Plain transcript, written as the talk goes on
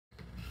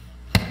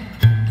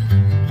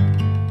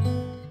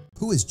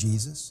Who is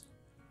Jesus?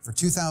 For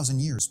 2,000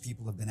 years,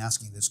 people have been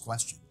asking this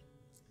question.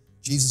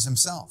 Jesus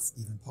himself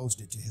even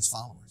posed it to his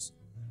followers.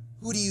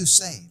 Who do you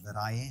say that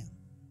I am?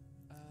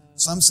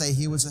 Some say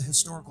he was a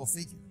historical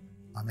figure,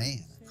 a man,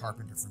 a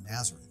carpenter from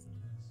Nazareth.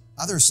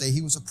 Others say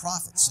he was a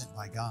prophet sent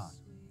by God.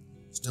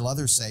 Still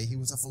others say he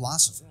was a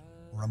philosopher,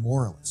 or a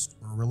moralist,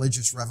 or a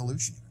religious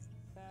revolutionary.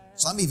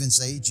 Some even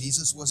say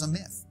Jesus was a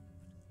myth.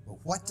 But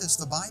what does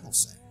the Bible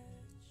say?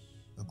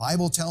 The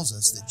Bible tells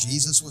us that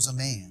Jesus was a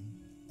man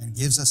and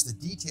gives us the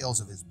details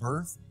of his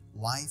birth,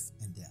 life,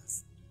 and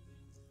death.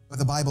 But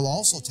the Bible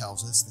also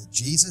tells us that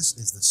Jesus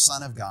is the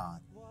Son of God,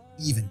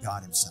 even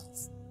God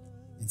himself.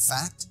 In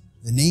fact,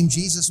 the name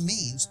Jesus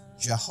means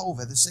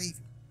Jehovah the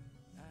Savior.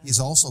 He is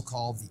also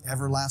called the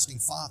Everlasting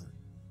Father,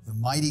 the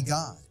Mighty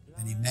God,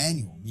 and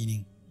Emmanuel,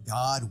 meaning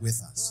God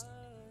with us.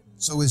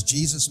 So is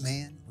Jesus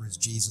man or is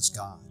Jesus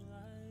God?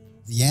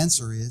 The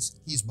answer is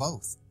he's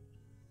both.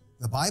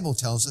 The Bible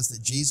tells us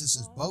that Jesus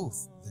is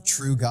both the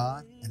true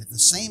God and at the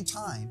same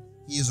time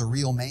he is a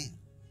real man.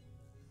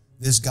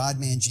 This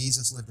God-man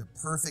Jesus lived a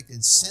perfect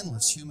and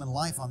sinless human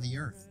life on the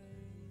earth.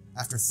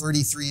 After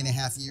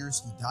 33.5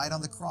 years, he died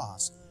on the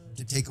cross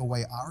to take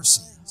away our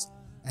sins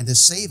and to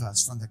save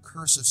us from the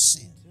curse of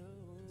sin,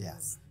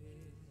 death.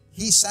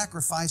 He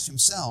sacrificed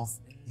himself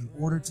in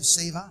order to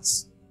save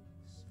us.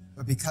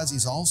 But because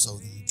he's also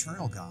the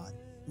eternal God,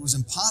 it was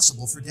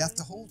impossible for death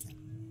to hold him.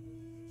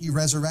 He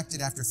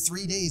resurrected after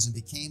 3 days and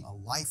became a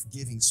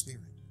life-giving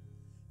spirit.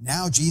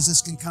 Now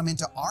Jesus can come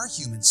into our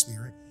human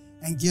spirit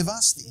and give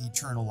us the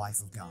eternal life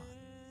of God.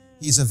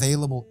 He's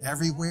available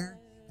everywhere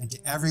and to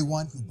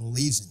everyone who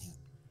believes in him.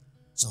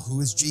 So who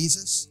is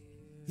Jesus?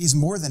 He's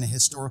more than a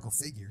historical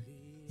figure.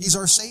 He's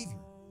our Savior.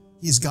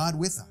 He's God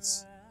with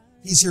us.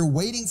 He's here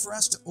waiting for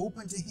us to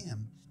open to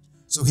him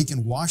so he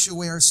can wash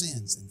away our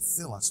sins and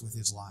fill us with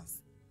his life.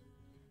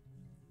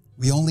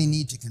 We only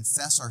need to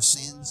confess our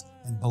sins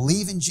and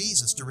believe in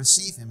Jesus to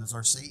receive him as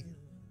our Savior.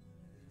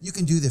 You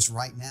can do this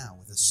right now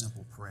with a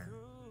simple prayer.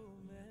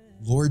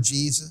 Lord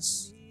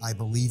Jesus, I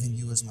believe in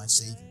you as my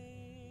Savior.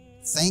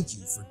 Thank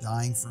you for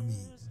dying for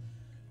me.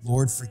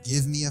 Lord,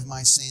 forgive me of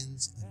my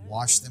sins and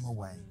wash them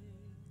away.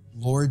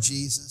 Lord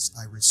Jesus,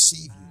 I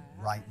receive you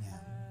right now.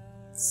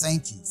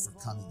 Thank you for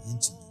coming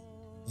into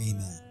me.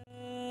 Amen.